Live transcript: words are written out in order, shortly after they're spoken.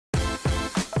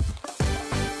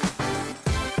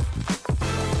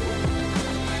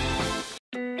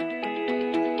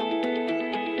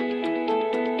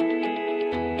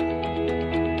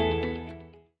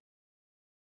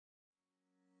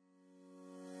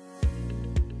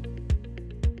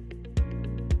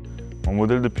Mon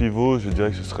modèle de pivot, je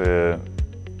dirais que ce serait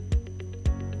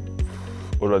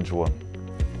Roanne.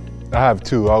 I have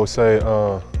two. I would say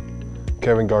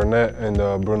Kevin Garnett and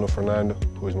Bruno Fernando,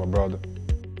 who is my brother.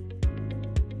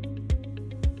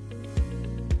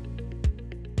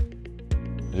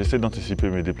 J'essaie d'anticiper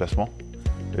mes déplacements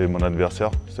et mon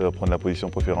adversaire, c'est de prendre la position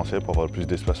préférentielle pour avoir le plus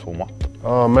d'espace pour moi.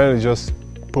 Mainly just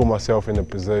put myself in a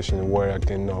position where I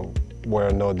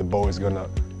know the ball is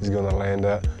gonna land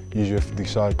at. Usually if the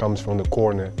shot comes from the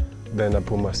corner, then I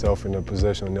put myself in a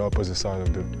position on the opposite side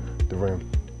of the rim.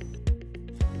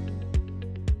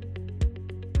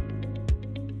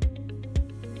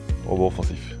 Rebond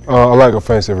offensif. I like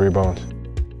offensive rebounds.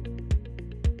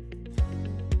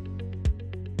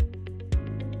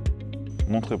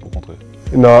 Montrer pour contrer.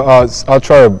 You know,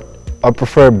 I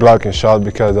prefer blocking shot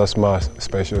because that's my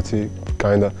specialty,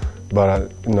 kinda. But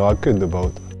I could do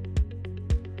both.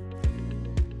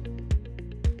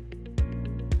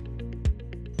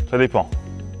 Ça dépend.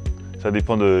 Ça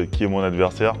dépend de qui est mon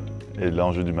adversaire et de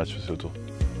l'enjeu du match surtout.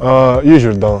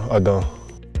 Usually I don't.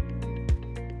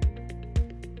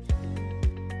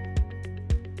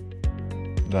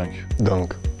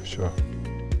 Dunk, sure.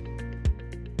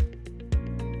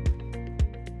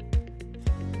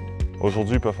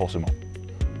 Aujourd'hui, pas forcément.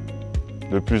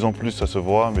 De plus en plus, ça se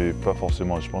voit, mais pas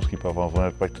forcément. Je pense qu'il peut avoir un vrai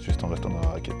impact juste en restant dans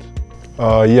la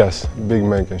raquette. Yes, big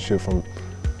man can shoot from.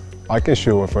 I can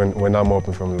shoot when I'm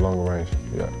open from the long range.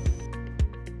 Yeah.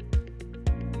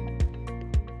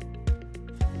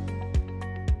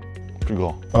 Plus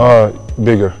grand.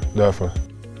 Bigger, definitely.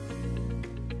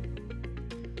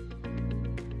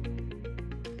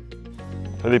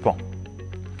 Ça dépend.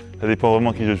 Ça dépend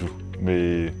vraiment qui je joue.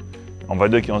 Mais on va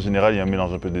dire qu'en général, il y a un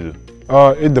mélange un peu des deux.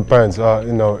 It depends. I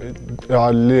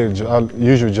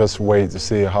usually just wait to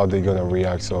see how they're gonna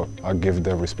react. So I give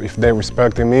them respect. If they're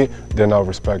respecting me, then I'll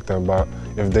respect them. But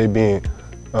if they being,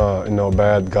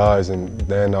 bad guys, and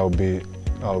then I'll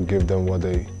give them what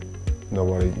they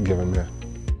giving me.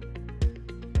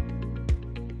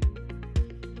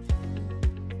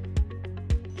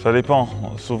 Ça dépend.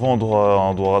 Souvent,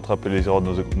 on doit rattraper les erreurs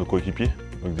de nos coéquipiers.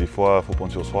 Donc des fois, il faut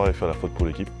prendre sur soi et faire la faute pour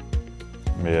l'équipe.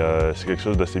 Mais c'est quelque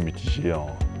chose d'assez mitigé.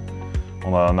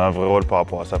 On a un vrai rôle par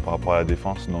rapport à ça, par rapport à la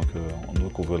défense. Donc on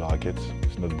doit couvrir la raquette.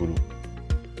 C'est notre boulot.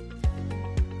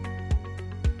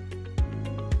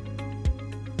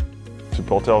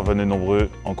 Supporters, venez nombreux,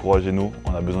 encouragez-nous.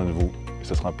 On a besoin de vous. Et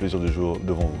ce sera un plaisir de jouer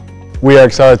devant vous. We are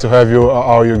excited to have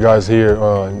all you guys here,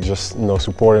 just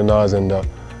supporting us, and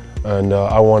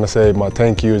I want to say my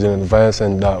thank yous in advance,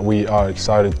 and we are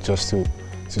excited just to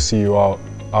see you all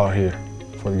out here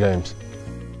for the games.